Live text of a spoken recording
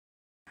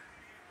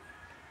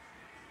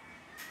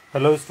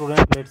Hello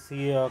student, let's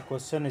see a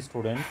question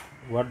student.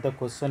 What the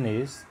question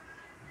is,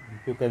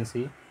 you can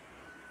see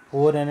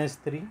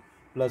 4NH3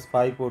 plus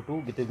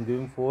 5O2 it is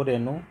giving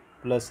 4NO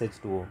plus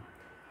H2O.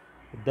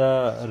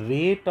 The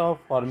rate of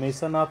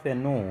formation of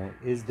NO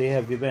is they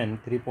have given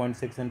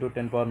 3.6 into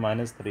 10 power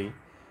minus 3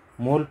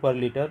 mole per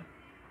liter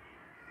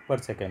per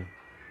second.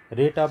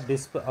 Rate of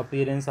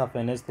disappearance of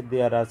NH3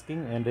 they are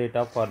asking and rate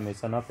of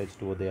formation of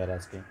H2O they are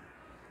asking.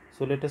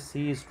 So let us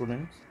see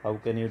students how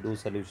can you do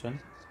solution.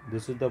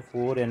 This is the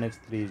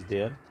 4NH3 is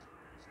there,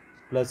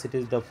 plus it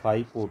is the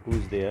 5O2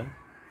 is there.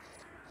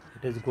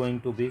 It is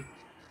going to be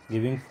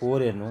giving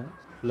 4NO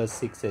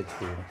plus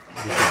 6H2O.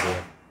 This is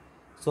there.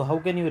 So how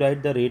can you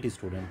write the rate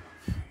student?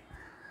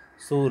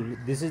 So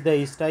this is the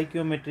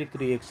stoichiometric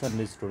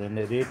reaction student.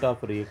 The rate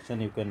of reaction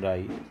you can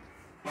write,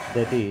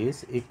 that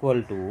is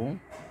equal to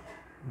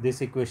this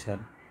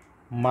equation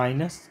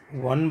minus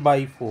 1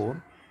 by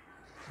 4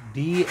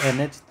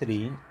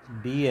 dNH3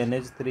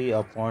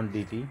 upon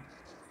dt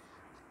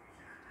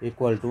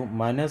equal to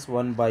minus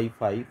 1 by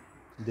 5,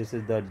 this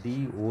is the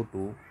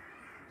dO2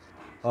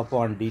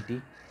 upon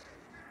dt,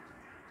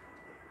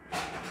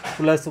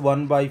 plus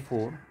 1 by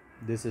 4,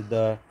 this is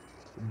the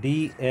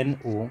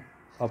dNO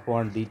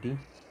upon dt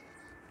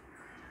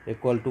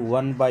equal to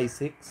 1 by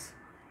 6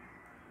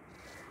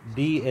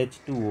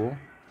 dH2O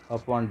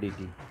upon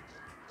dt.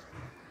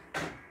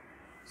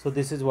 So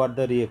this is what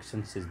the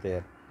reactions is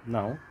there.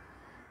 Now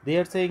they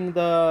are saying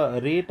the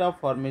rate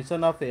of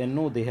formation of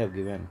NO they have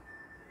given,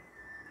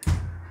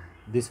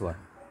 this one,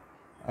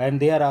 and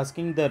they are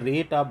asking the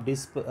rate of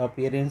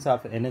disappearance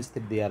of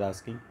NH3 they are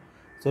asking.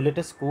 So let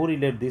us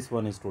correlate this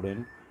one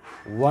student.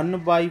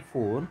 1 by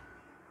 4,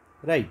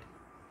 right,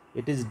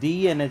 it is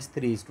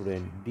dNH3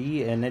 student,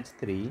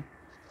 dNH3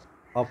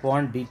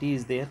 upon dt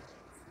is there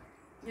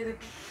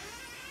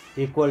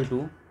equal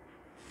to,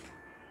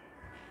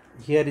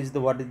 here is the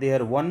what is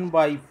there, 1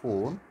 by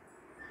 4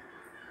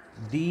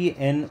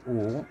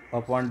 dNO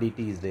upon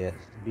dt is there,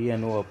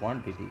 dNO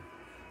upon dt.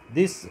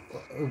 This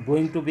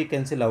going to be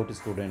cancel out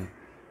student.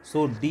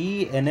 So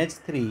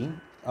dNH3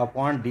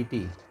 upon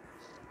dt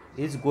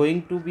is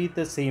going to be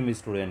the same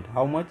student.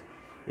 How much?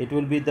 It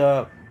will be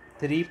the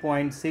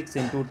 3.6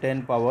 into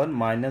 10 power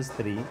minus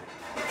 3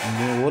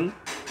 mole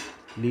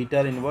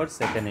liter inverse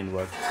second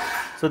inverse.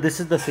 So this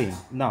is the same.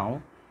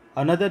 Now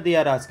another they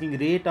are asking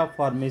rate of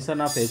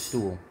formation of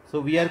H2O. So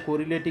we are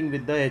correlating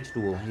with the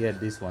H2O here,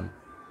 this one.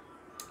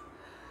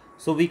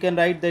 So we can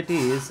write that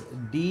is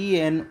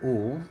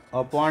dNO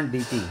upon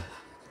dt,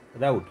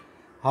 right?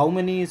 How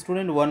many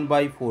student? 1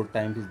 by 4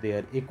 times is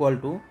there equal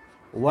to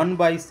 1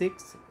 by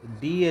 6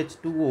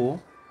 dH2O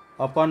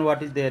upon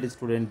what is there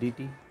student,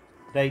 dt,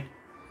 right?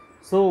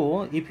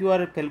 So if you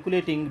are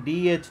calculating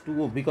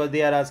dH2O, because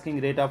they are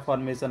asking rate of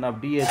formation of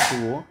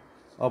dH2O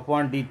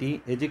upon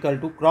dt is equal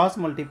to cross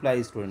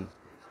multiply student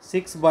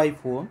 6 by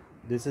 4,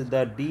 this is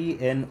the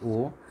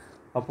dNO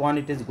upon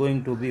it is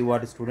going to be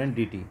what student,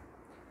 dt.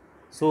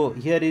 So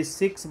here is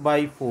 6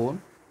 by 4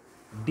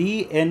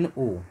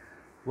 dNO.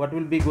 What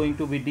will be going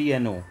to be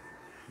dNO?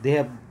 They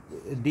have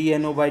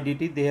dNO by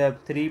dt, they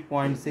have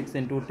 3.6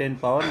 into 10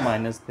 power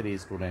minus 3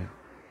 student.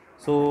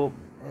 So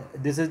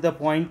this is the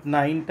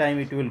 0.9 time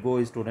it will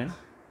go student,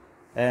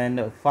 and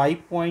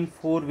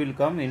 5.4 will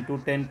come into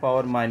 10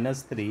 power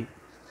minus 3.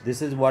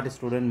 This is what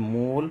student,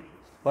 mole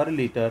per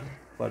liter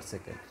per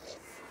second.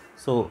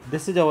 So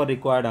this is our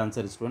required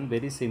answer student.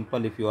 Very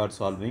simple if you are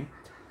solving,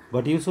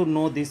 but you should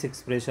know this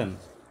expression,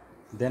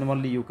 then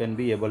only you can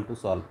be able to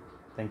solve.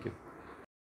 Thank you.